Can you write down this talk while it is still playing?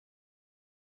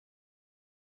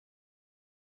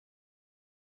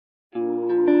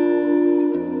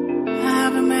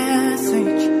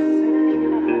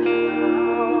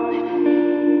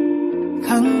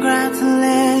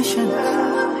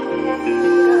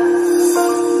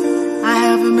I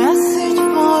have a message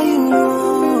for you.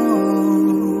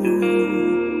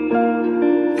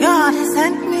 God has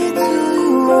sent me to you.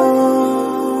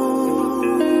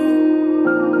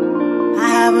 I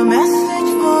have a message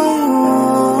for you.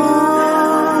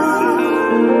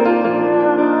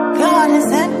 God has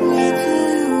sent me to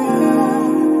you.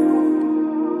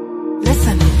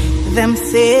 Listen, them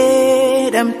say,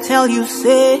 them tell you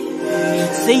say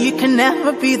you can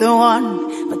never be the one.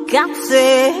 But God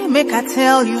say, make I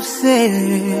tell you, say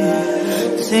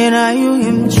now you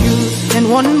him choose. In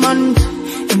 1 month,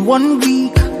 in 1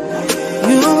 week,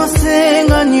 you will sing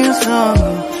a new song.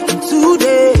 In 2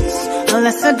 days,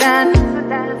 lesser than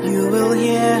you will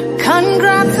hear.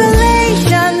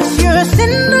 Congratulations, you're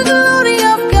in the glory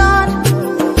of God.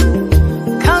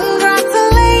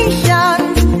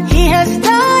 Congratulations, He has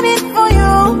done it for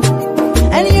you.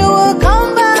 And you will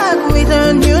come back with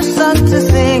a new song to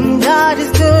sing. God is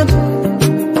good.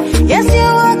 Yes,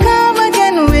 you will come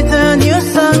again with a new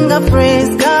song of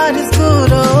praise. God is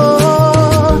good.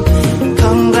 Oh,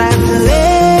 congratulations.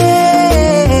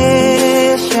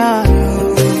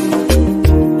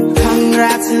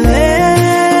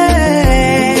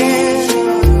 Congratulations.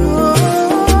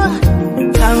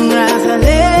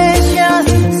 Congratulations.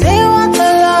 Say what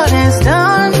the Lord has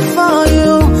done for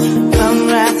you.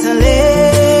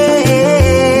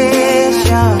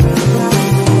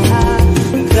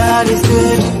 Congratulations. God is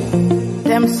good.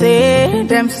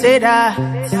 Them say that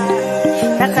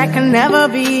I can never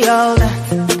be all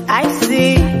that I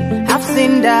see. I've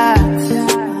seen that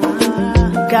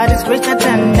God is greater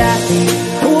than that.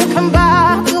 Who can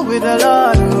battle with the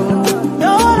Lord?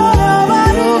 No,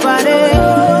 nobody.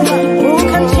 Who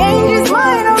can change His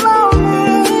mind around me?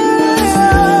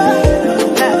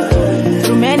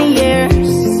 Through many years,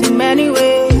 in many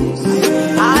ways,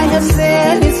 I have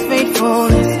seen His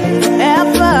faithfulness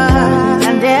ever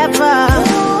and ever.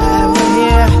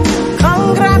 Yeah.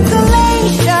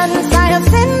 Congratulations, I have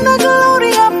seen the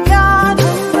glory of God.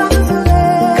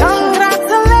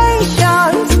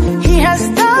 Congratulations, He has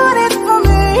done it for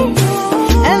me.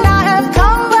 And I have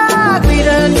come back with a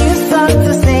new song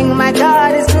to sing. My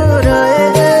God is good.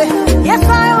 Yes, I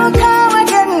will come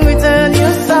again with a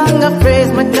new song of praise.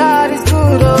 My God is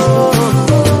good. Oh,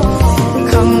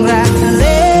 congratulations.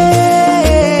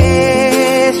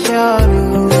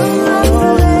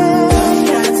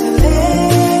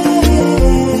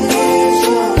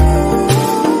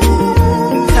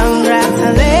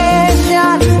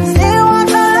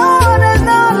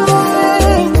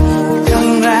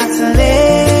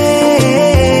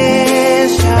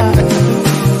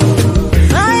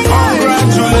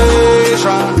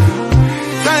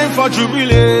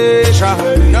 Jubilation,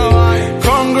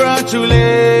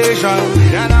 congratulations,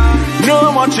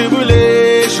 no more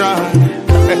tribulation.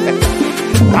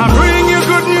 I bring you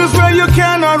good news where you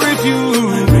cannot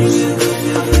refuse.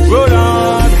 Oh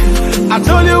Lord, I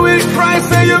told you with Christ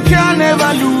that you can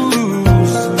never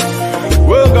lose.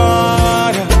 Oh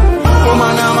God,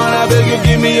 woman, I beg you,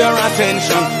 give me your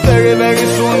attention. Very, very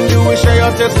soon you will share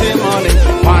your testimony.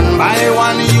 One by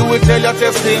one you will tell your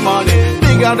testimony.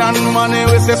 Bigger than money,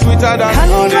 we say sweeter than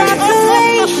honey.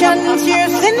 Congratulations,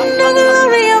 you're in the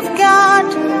glory of God.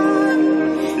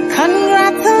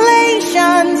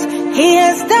 Congratulations, He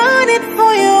has done it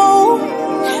for you.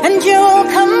 And you'll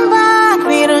come back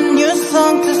with a new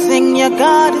song to sing. Your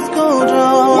God is good.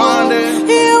 Oh, one day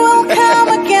you will come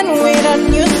again with a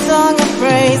new song of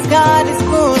praise. God is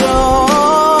good.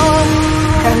 Oh,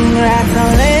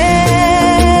 congratulations.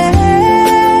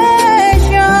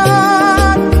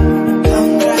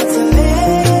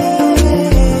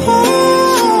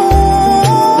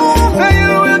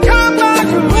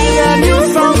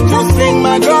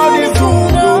 My God is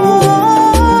good. Oh,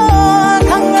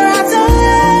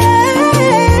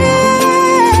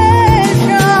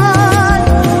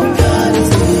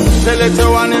 congratulations. Tell it to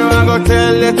one, you and go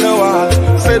tell it to all.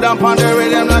 Sit down on the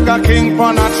rhythm like a king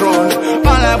on a throne. And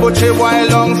I put you boy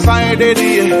alongside the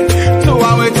day. Two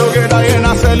and we together in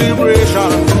a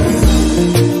celebration.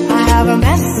 I have a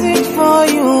message for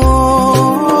you.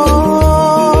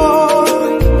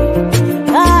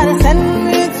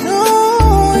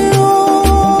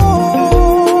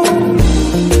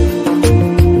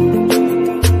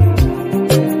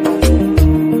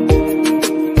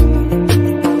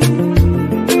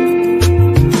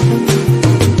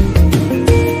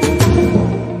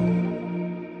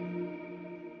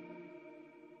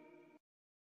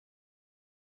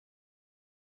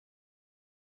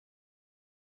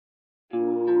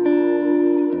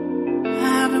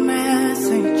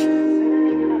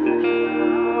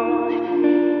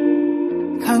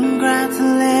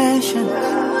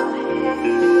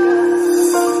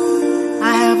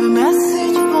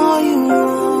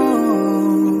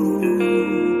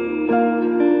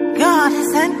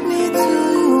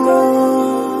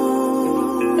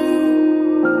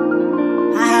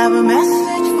 have a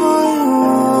message for you.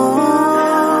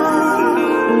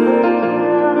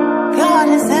 God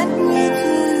has sent me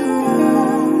to you.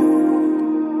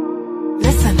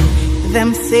 Listen,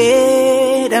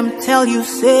 them tell you,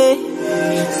 say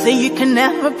you can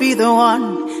never be the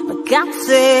one. But God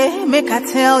say, make I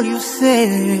tell you, say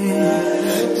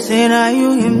now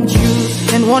you him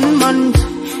choose. In 1 month,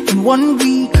 in 1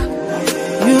 week,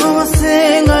 you will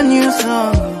sing a new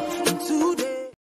song.